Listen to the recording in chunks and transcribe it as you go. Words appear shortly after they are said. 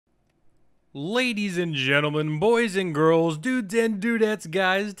Ladies and gentlemen, boys and girls, dudes and dudettes,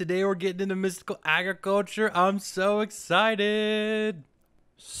 guys, today we're getting into mystical agriculture. I'm so excited.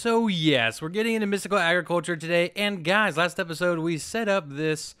 So yes, we're getting into mystical agriculture today. And guys, last episode we set up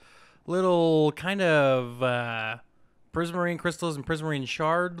this little kind of prismarine crystals and prismarine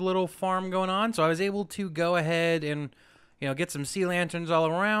shard little farm going on. So I was able to go ahead and get some sea lanterns all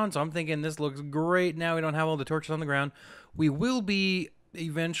around. So I'm thinking this looks great. Now we don't have all the torches on the ground. We will be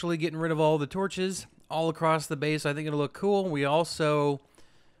eventually getting rid of all the torches all across the base. I think it'll look cool. We also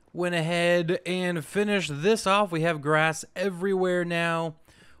went ahead and finished this off. We have grass everywhere now.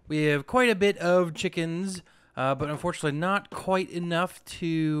 We have quite a bit of chickens, but unfortunately not quite enough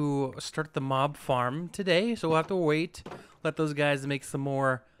to start the mob farm today. So we'll have to wait, let those guys make some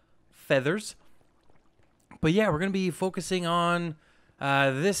more feathers. But yeah, we're going to be focusing on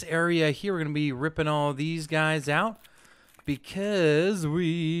this area here. We're going to be ripping all these guys out, because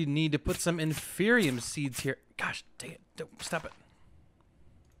we need to put some inferium seeds here. Gosh, dang it. Don't stop it.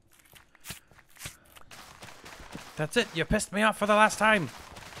 That's it. You pissed me off for the last time.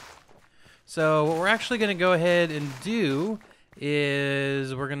 So what we're actually going to go ahead and do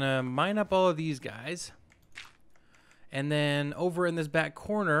is we're going to mine up all of these guys. And then over in this back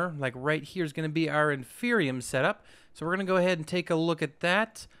corner, like right here, is going to be our inferium setup. So we're going to go ahead and take a look at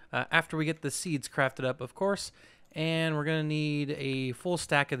that after we get the seeds crafted up, of course. And we're going to need a full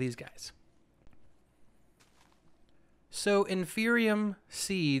stack of these guys. So inferium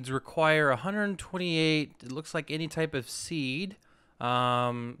seeds require 128, it looks like any type of seed,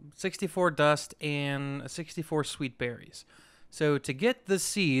 64 dust, and 64 sweet berries. So to get the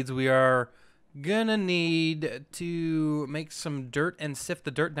seeds, we are going to need to make some dirt and sift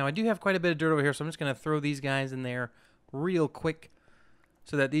the dirt. Now I do have quite a bit of dirt over here, so I'm just going to throw these guys in there real quick,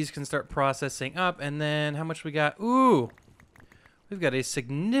 so that these can start processing up. And then how much we got? Ooh, we've got a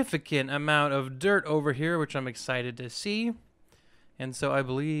significant amount of dirt over here, which I'm excited to see. And so I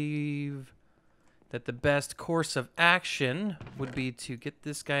believe that the best course of action would be to get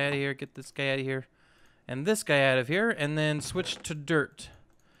this guy out of here, get this guy out of here, and this guy out of here, and then switch to dirt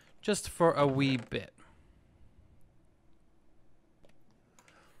just for a wee bit.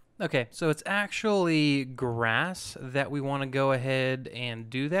 Okay, so it's actually grass that we want to go ahead and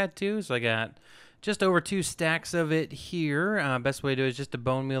do that to. So I got just over 2 stacks of it here. Best way to do it is just to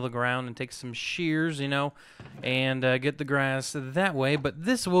bone meal the ground and take some shears, and get the grass that way. But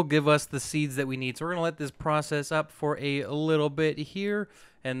this will give us the seeds that we need. So we're going to let this process up for a little bit here,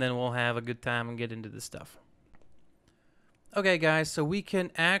 and then we'll have a good time and get into this stuff. Okay, guys, so we can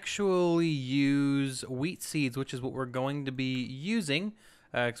actually use wheat seeds, which is what we're going to be using.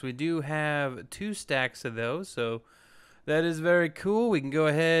 Because we do have 2 stacks of those, so that is very cool. We can go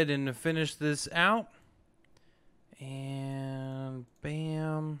ahead and finish this out. And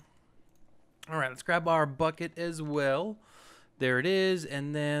bam. All right, let's grab our bucket as well. There it is,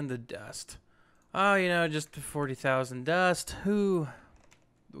 and then the dust. Oh, just 40,000 dust. We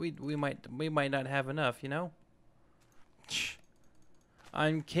might not have enough,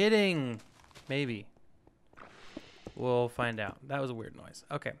 I'm kidding. Maybe. We'll find out. That was a weird noise.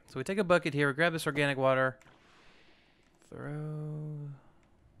 Okay, so we take a bucket here, grab this organic water, throw.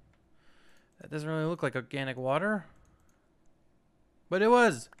 That doesn't really look like organic water, but it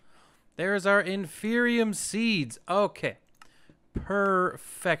was. There's our inferium seeds. Okay,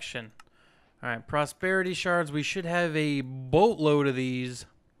 perfection. All right, prosperity shards. We should have a boatload of these.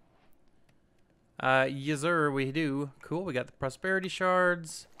 Yes, sir, we do. Cool, we got the prosperity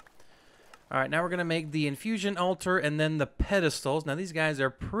shards. All right, now we're going to make the infusion altar and then the pedestals. Now, these guys are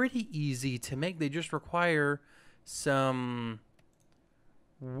pretty easy to make. They just require some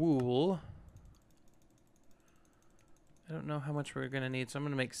wool. I don't know how much we're going to need, so I'm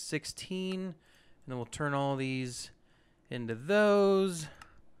going to make 16, and then we'll turn all these into those.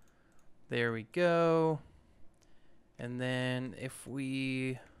 There we go. And then if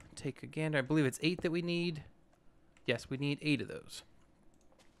we take a gander, I believe it's 8 that we need. Yes, we need 8 of those.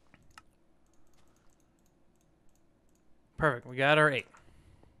 Perfect. We got our 8.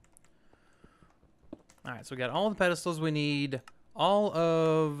 All right, so we got all the pedestals we need, all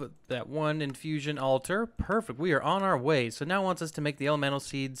of that one infusion altar. Perfect. We are on our way. So now it wants us to make the elemental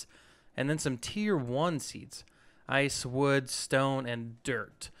seeds and then some tier 1 seeds. Ice, wood, stone, and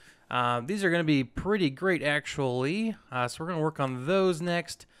dirt. These are going to be pretty great, actually. So we're going to work on those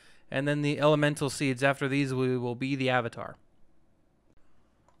next. And then the elemental seeds, after these, will be the avatar.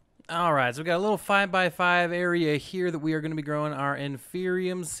 All right, so we've got a little 5x5 area here that we are going to be growing our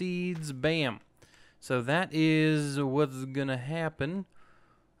inferium seeds. Bam. So that is what's going to happen.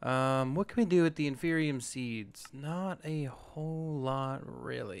 What can we do with the inferium seeds? Not a whole lot,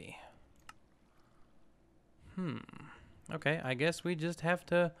 really. Okay, I guess we just have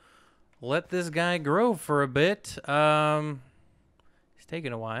to let this guy grow for a bit. It's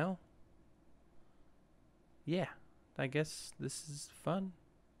taking a while. Yeah, I guess this is fun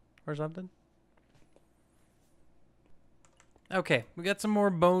or something. Okay, we got some more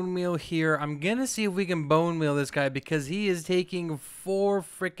bone meal here. I'm gonna see if we can bone meal this guy because he is taking 4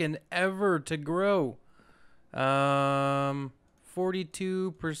 frickin' ever to grow.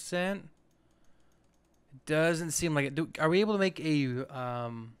 42%. Doesn't seem like it. Are we able to make a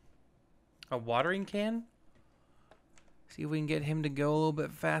watering can? See if we can get him to go a little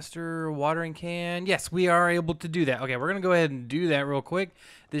bit faster. Watering can. Yes, we are able to do that. Okay, we're going to go ahead and do that real quick.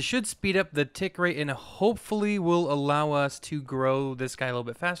 This should speed up the tick rate and hopefully will allow us to grow this guy a little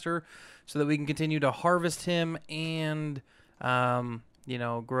bit faster so that we can continue to harvest him and, you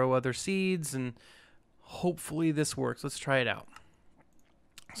know, grow other seeds. And hopefully this works. Let's try it out.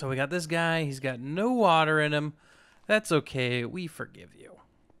 So we got this guy. He's got no water in him. That's okay. We forgive you.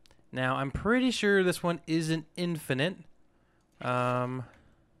 Now, I'm pretty sure this one isn't infinite. Says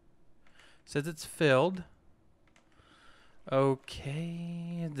it's filled.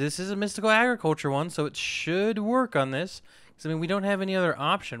 Okay. This is a mystical agriculture one, so it should work on this. Because, I mean, we don't have any other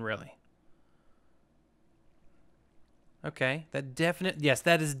option, really. Okay. Yes,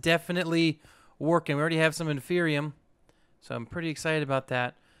 that is definitely working. We already have some inferium. So I'm pretty excited about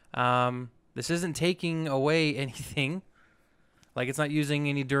that. This isn't taking away anything. Like, it's not using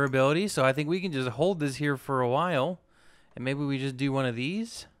any durability. So I think we can just hold this here for a while. And maybe we just do one of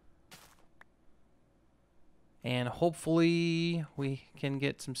these. And hopefully we can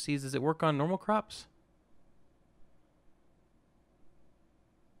get some seeds. Does it work on normal crops?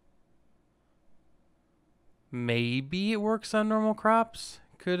 Maybe it works on normal crops.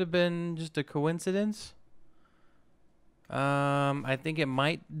 Could have been just a coincidence. I think it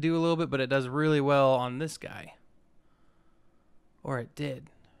might do a little bit, but it does really well on this guy. Or it did.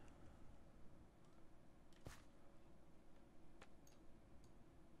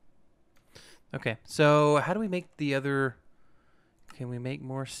 Okay, so how do we make the other... Can we make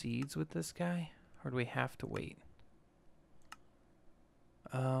more seeds with this guy? Or do we have to wait?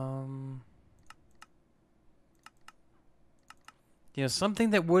 You know, something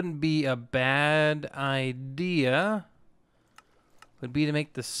that wouldn't be a bad idea would be to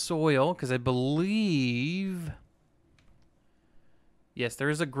make the soil, because I believe... Yes, there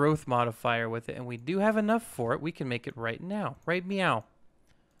is a growth modifier with it, and we do have enough for it. We can make it right now. Right meow.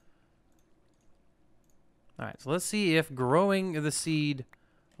 All right, so let's see if growing the seed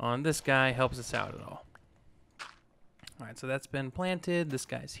on this guy helps us out at all. All right, so that's been planted. This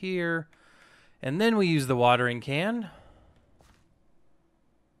guy's here. And then we use the watering can.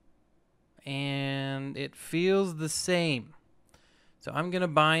 And it feels the same. So I'm going to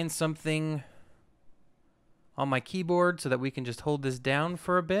bind something on my keyboard so that we can just hold this down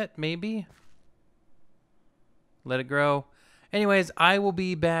for a bit, maybe. Let it grow. Anyways, I will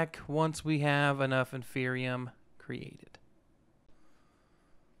be back once we have enough inferium created.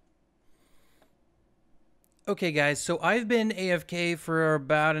 Okay, guys, so I've been AFK for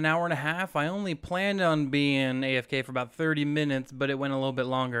about an hour and a half. I only planned on being AFK for about 30 minutes, but it went a little bit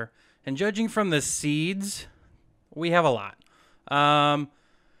longer. And judging from the seeds, we have a lot.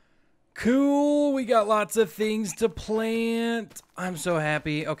 Cool, we got lots of things to plant. I'm so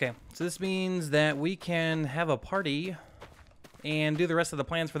happy. Okay, so this means that we can have a party and do the rest of the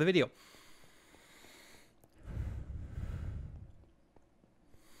plans for the video.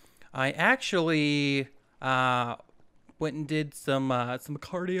 I actually went and did some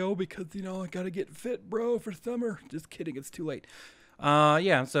cardio because, you know, I gotta get fit, bro, for summer. Just kidding, it's too late.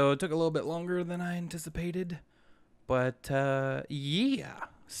 Yeah, so it took a little bit longer than I anticipated. But, yeah.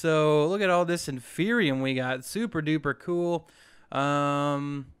 So, look at all this inferium we got. Super duper cool.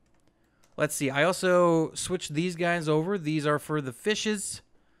 Let's see. I also switched these guys over. These are for the fishes.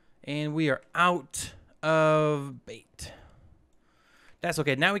 And we are out of bait. That's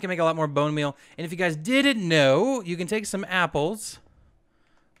okay. Now we can make a lot more bone meal. And if you guys didn't know, you can take some apples.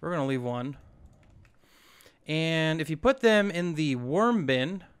 We're going to leave one. And if you put them in the worm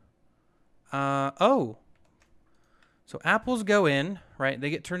bin. Oh. So apples go in, right? They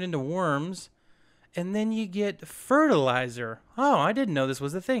get turned into worms. And then you get fertilizer. Oh, I didn't know this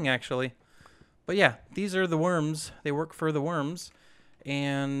was a thing, actually. But yeah, these are the worms. They work for the worms.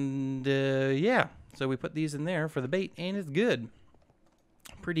 And yeah, so we put these in there for the bait, and it's good.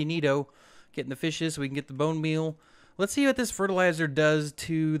 Pretty neato. Getting the fishes so we can get the bone meal. Let's see what this fertilizer does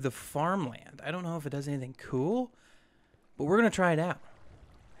to the farmland. I don't know if it does anything cool, but we're going to try it out.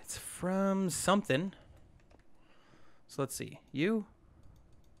 It's from something. So let's see. You?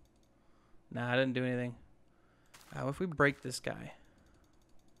 Nah, I didn't do anything. If we break this guy.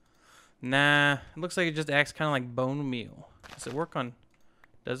 Nah, it looks like it just acts kind of like bone meal. Does it work on...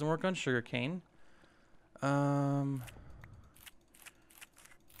 Doesn't work on sugarcane. Let's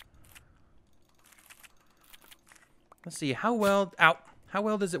see, how well... Ow! How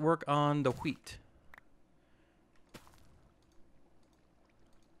well does it work on the wheat?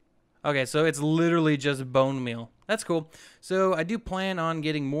 Okay, so it's literally just bone meal. That's cool. So I do plan on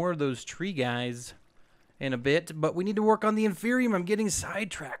getting more of those tree guys in a bit, but we need to work on the Inferium. I'm getting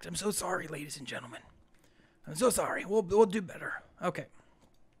sidetracked. I'm so sorry, ladies and gentlemen. I'm so sorry. We'll do better. Okay.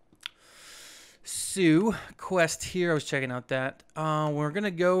 So, quest here. I was checking out that. We're going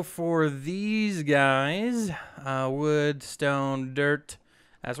to go for these guys. Wood, stone, dirt.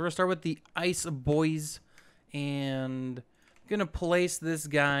 So we're going to start with the ice boys. And I'm going to place this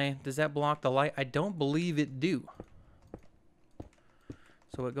guy. Does that block the light? I don't believe it do.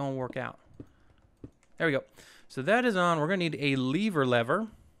 So it's going to work out. There we go. So that is on. We're going to need a lever.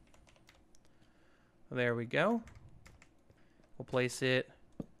 There we go. We'll place it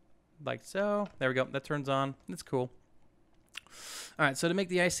like so. There we go. That turns on. That's cool. All right, so to make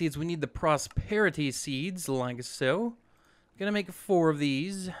the ice seeds, we need the prosperity seeds, like so. I'm going to make 4 of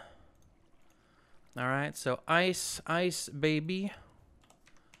these. All right, so ice, baby.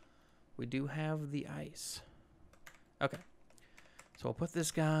 We do have the ice. Okay. So I'll put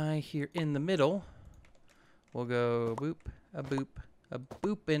this guy here in the middle. We'll go boop, a boop, a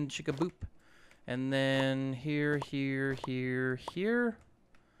boop, and chicka boop. And then here.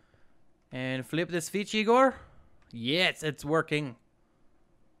 And flip this switch, Igor. Yes, it's working.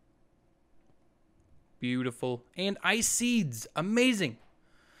 Beautiful. And ice seeds. Amazing.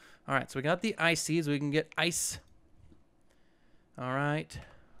 All right, so we got the ice seeds. We can get ice. All right.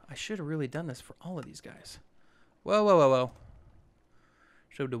 I should have really done this for all of these guys. Whoa.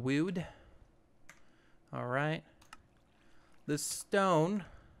 Show the wood. All right. The stone.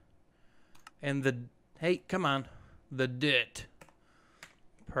 And the... Hey, come on. The dirt.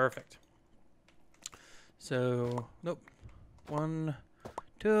 Perfect. So, nope. 1,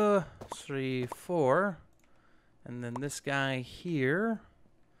 2, 3, 4. And then this guy here.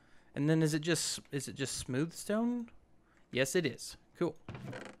 And then is it just smooth stone? Yes, it is. Cool.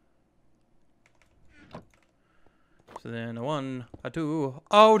 So then a 1, a 2.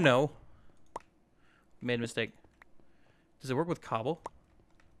 Oh no. Made a mistake. Does it work with cobble?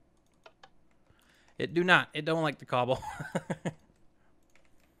 It do not. It don't like the cobble.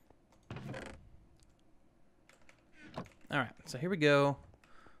 All right, so here we go.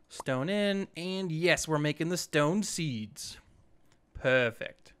 Stone in, and yes, we're making the stone seeds.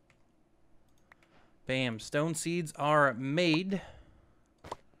 Perfect. Bam, stone seeds are made.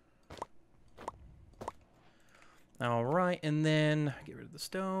 All right, and then get rid of the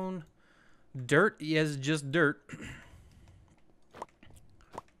stone. Dirt, yes, just dirt.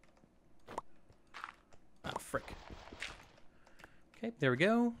 Oh, frick. Okay, there we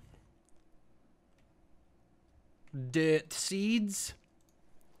go. Dirt seeds.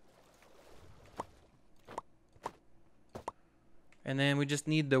 And then we just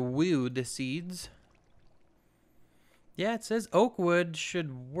need the wood seeds. Yeah, it says oak wood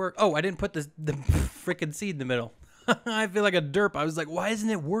should work. Oh, I didn't put the frickin' seed in the middle. I feel like a derp. I was like, why isn't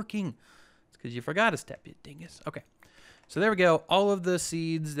it working? It's because you forgot a step, you dingus. Okay. So there we go. All of the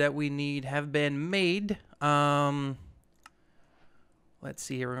seeds that we need have been made. Let's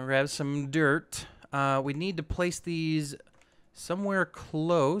see here. We're going to grab some dirt. We need to place these somewhere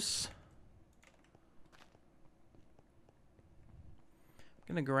close.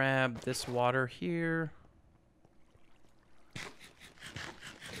 I'm going to grab this water here.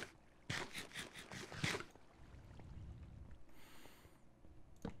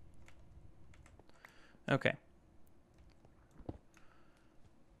 Okay.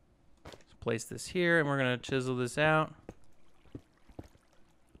 Let's place this here, and we're going to chisel this out.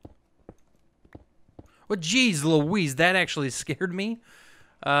 Well, geez, Louise, that actually scared me.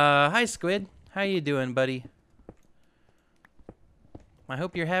 Hi, Squid. How you doing, buddy? I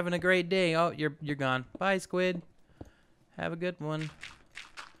hope you're having a great day. Oh, you're gone. Bye, Squid. Have a good one.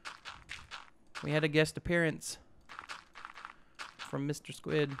 We had a guest appearance from Mr.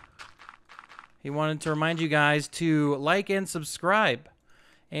 Squid. He wanted to remind you guys to like and subscribe.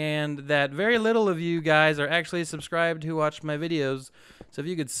 And that very little of you guys are actually subscribed who watch my videos. So if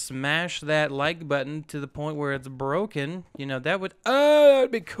you could smash that like button to the point where it's broken, you know, that would... Oh,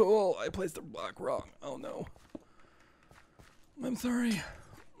 that'd be cool. I placed the block wrong. Oh, no. I'm sorry.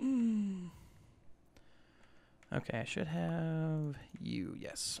 Okay, I should have you.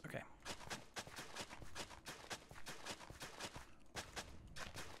 Yes, okay.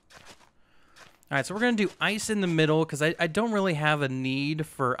 All right, so we're going to do ice in the middle because I don't really have a need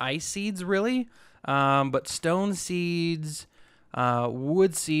for ice seeds, really. But stone seeds,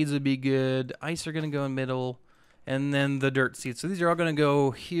 wood seeds would be good. Ice are going to go in middle, and then the dirt seeds. So these are all going to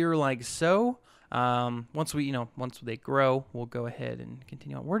go here like so. Once they grow, we'll go ahead and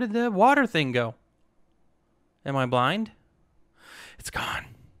continue on. Where did the water thing go? Am I blind? It's gone.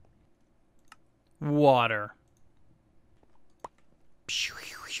 Water.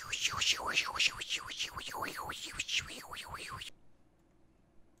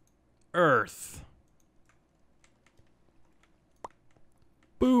 Earth.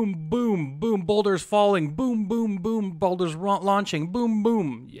 Boom, boom, boom. Boulders falling. Boom, boom, boom. Boulders launching. Boom,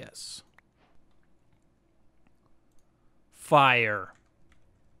 boom. Yes. Fire.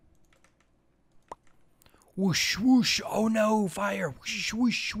 Whoosh, whoosh. Oh no, fire. Whoosh,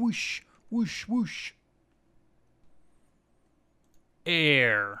 whoosh, whoosh. Whoosh, whoosh.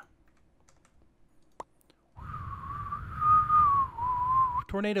 Air.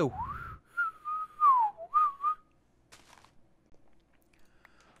 Tornado.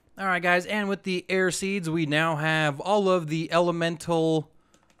 All right, guys, and with the air seeds, we now have all of the elemental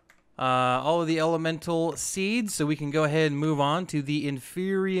seeds, so we can go ahead and move on to the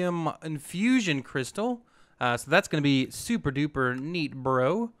Inferium Infusion Crystal. So that's going to be super duper neat,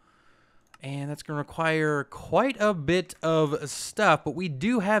 bro. And that's going to require quite a bit of stuff, but we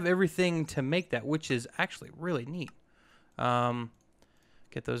do have everything to make that, which is actually really neat.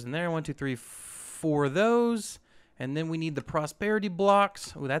 Get those in there. 1, 2, 3, 4 of those. And then we need the prosperity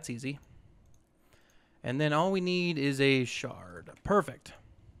blocks. Oh, that's easy. And then all we need is a shard. Perfect.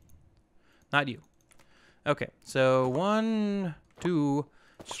 Not you. Okay, so 1, 2,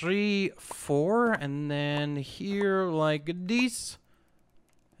 3, 4. And then here like this.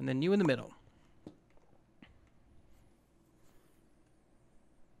 And then you in the middle.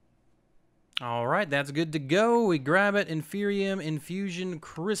 All right, that's good to go. We grab it. Inferium Infusion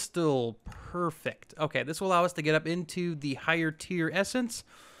Crystal. Perfect. Okay, this will allow us to get up into the higher tier essence.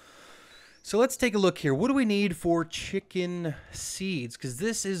 So let's take a look here. What do we need for chicken seeds? Because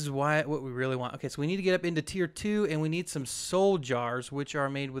this is what we really want. Okay, so we need to get up into tier 2, and we need some soul jars, which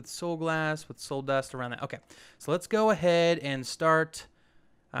are made with soul glass, with soul dust around that. Okay, so let's go ahead and start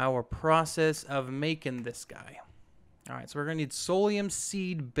our process of making this guy. All right, so we're going to need Soulium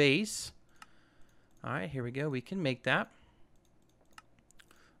Seed Base. All right, here we go. We can make that.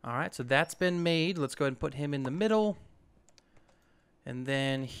 All right, so that's been made. Let's go ahead and put him in the middle. And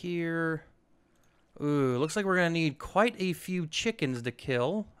then here, ooh, looks like we're going to need quite a few chickens to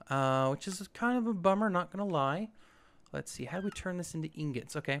kill, which is kind of a bummer, not going to lie. Let's see, how do we turn this into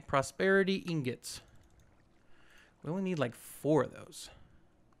ingots? Okay, prosperity ingots. We only need like 4 of those.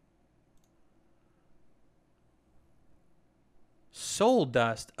 Soul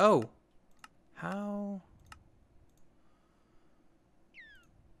dust. Oh. How?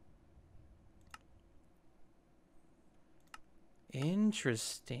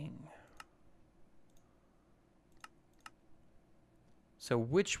 Interesting. So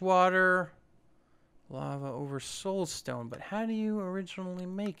witch water, lava over soul stone, but how do you originally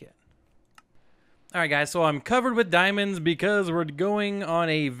make it? All right, guys, so I'm covered with diamonds because we're going on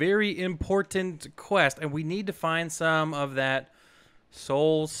a very important quest, and we need to find some of that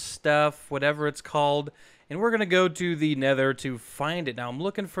soul stuff, whatever it's called, and we're gonna go to the nether to find it. Now I'm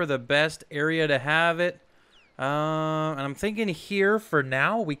looking for the best area to have it, and I'm thinking here for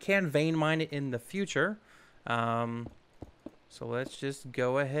now. We can vein mine it in the future, so let's just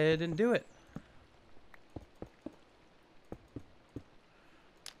go ahead and do it.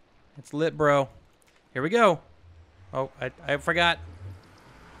 It's lit, bro. Here we go. Oh, I forgot.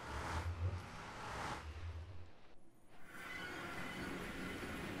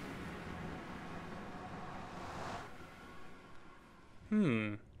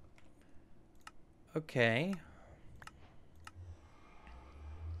 Okay.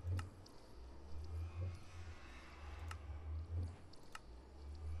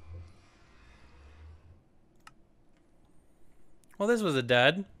 Well, this was a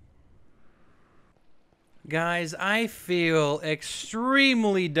dud. Guys, I feel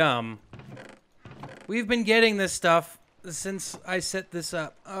extremely dumb. We've been getting this stuff since I set this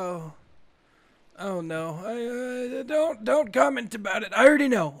up. Oh. Oh no. Don't comment about it. I already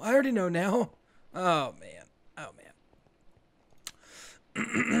know. I already know now. Oh man. Oh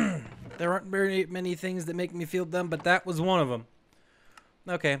man. There aren't very many things that make me feel dumb, but that was one of them.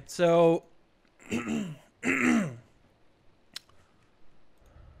 Okay, so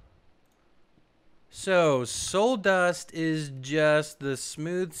so soul dust is just the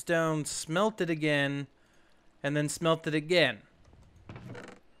smooth stone smelted again and then smelted again.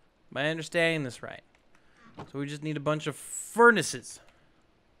 Am I understanding this right? So we just need a bunch of furnaces.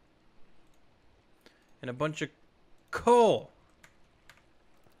 And a bunch of coal.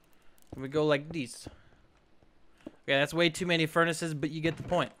 And we go like this. Okay, that's way too many furnaces, but you get the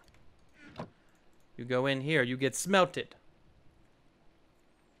point. You go in here, you get smelted.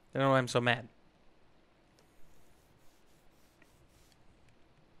 I don't know why I'm so mad.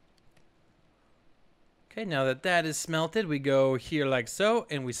 Okay, now that that is smelted, we go here like so,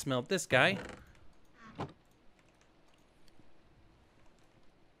 and we smelt this guy.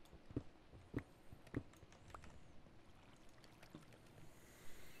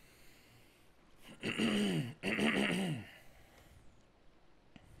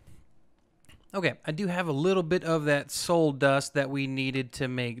 Okay, I do have a little bit of that soul dust that we needed to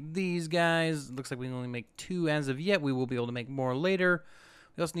make these guys. Looks like we can only make 2 as of yet. We will be able to make more later.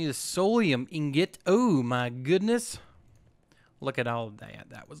 We also need a soulium ingot. Oh, my goodness. Look at all of that.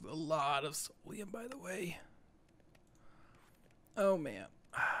 That was a lot of soulium, by the way. Oh, man.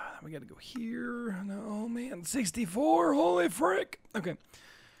 We got to go here. Oh, man. 64. Holy frick. Okay.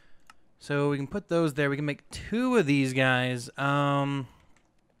 So we can put those there. We can make 2 of these guys.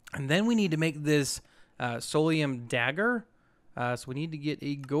 And then we need to make this soulium dagger. So we need to get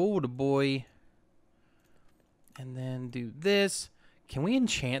a gold boy. And then do this. Can we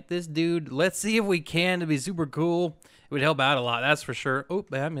enchant this dude? Let's see if we can. It'd be super cool. It would help out a lot, that's for sure. Oh,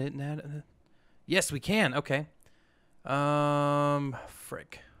 I'm hitting that. Yes, we can. Okay.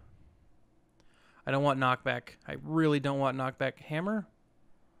 Frick. I don't want knockback. I really don't want knockback. Hammer.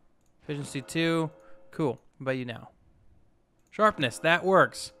 Efficiency 2. Cool. What about you now? Sharpness. That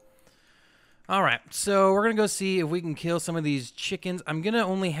works. All right, so we're going to go see if we can kill some of these chickens. I'm going to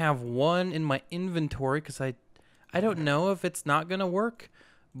only have 1 in my inventory because I don't know if it's not going to work,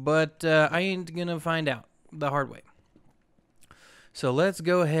 but I ain't going to find out the hard way. So let's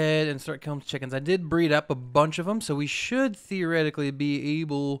go ahead and start killing chickens. I did breed up a bunch of them, so we should theoretically be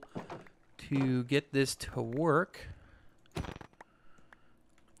able to get this to work.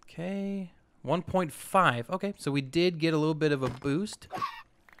 Okay, 1.5. Okay, so we did get a little bit of a boost.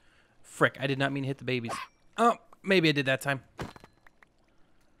 Frick, I did not mean to hit the babies. Oh, maybe I did that time.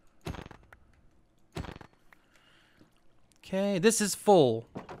 Okay, this is full.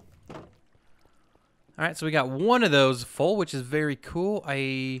 All right, so we got 1 of those full, which is very cool.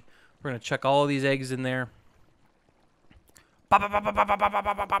 We're going to chuck all of these eggs in there.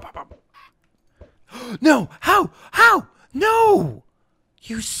 No! How? No!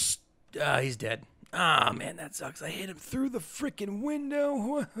 He's dead. Ah, man, that sucks. I hit him through the frickin'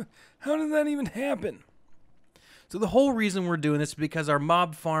 window. How did that even happen? So the whole reason we're doing this is because our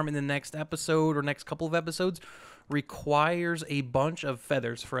mob farm in the next episode or next couple of episodes requires a bunch of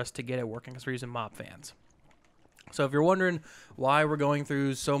feathers for us to get it working because we're using mob fans. So if you're wondering why we're going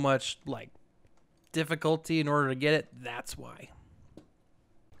through so much, like, difficulty in order to get it, that's why.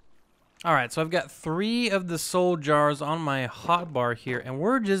 All right, so I've got 3 of the soul jars on my hotbar here, and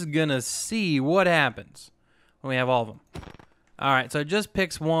we're just gonna see what happens when we have all of them. All right, so it just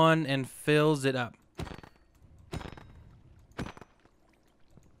picks 1 and fills it up.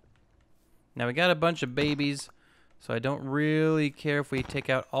 Now we got a bunch of babies, so I don't really care if we take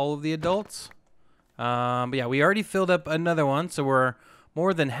out all of the adults. But yeah, we already filled up another one, so we're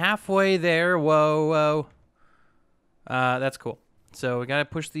more than halfway there. Whoa. That's cool. So we got to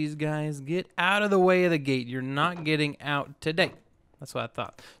push these guys. Get out of the way of the gate. You're not getting out today. That's what I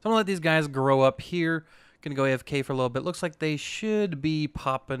thought. So I'm going to let these guys grow up here. Going to go AFK for a little bit. Looks like they should be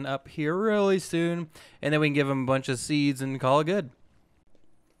popping up here really soon. And then we can give them a bunch of seeds and call it good.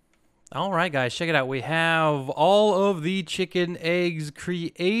 All right, guys, check it out. We have all of the chicken eggs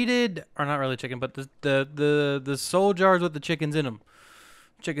created. Or not really chicken, but the soul jars with the chickens in them.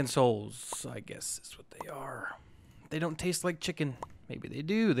 Chicken souls, I guess is what they are. They don't taste like chicken. Maybe they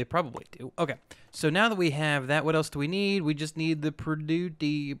do. They probably do. Okay. So now that we have that, what else do we need? We just need the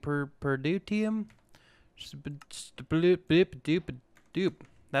Perdutium.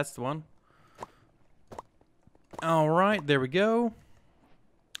 That's the one. All right. There we go.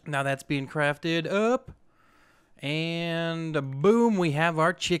 Now that's being crafted up. And boom, we have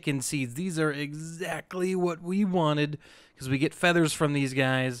our chicken seeds. These are exactly what we wanted because we get feathers from these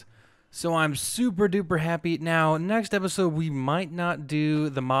guys. So I'm super duper happy. Now, next episode, we might not do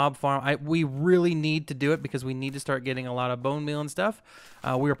the mob farm. We really need to do it because we need to start getting a lot of bone meal and stuff.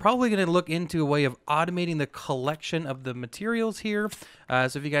 We're probably going to look into a way of automating the collection of the materials here.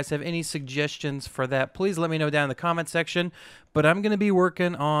 So if you guys have any suggestions for that, please let me know down in the comment section. But I'm going to be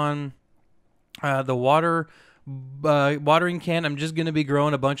working on the water watering can, I'm just going to be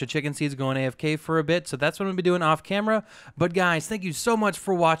growing a bunch of chicken seeds going AFK for a bit. So that's what I'm going to be doing off camera. But guys, thank you so much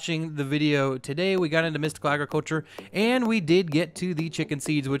for watching the video today. We got into mystical agriculture and we did get to the chicken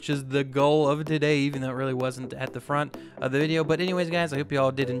seeds, which is the goal of today, even though it really wasn't at the front of the video. But anyways, guys, I hope you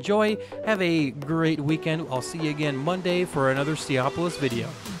all did enjoy. Have a great weekend. I'll see you again Monday for another Seaopolis video.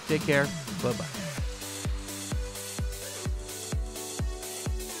 Take care. Bye-bye.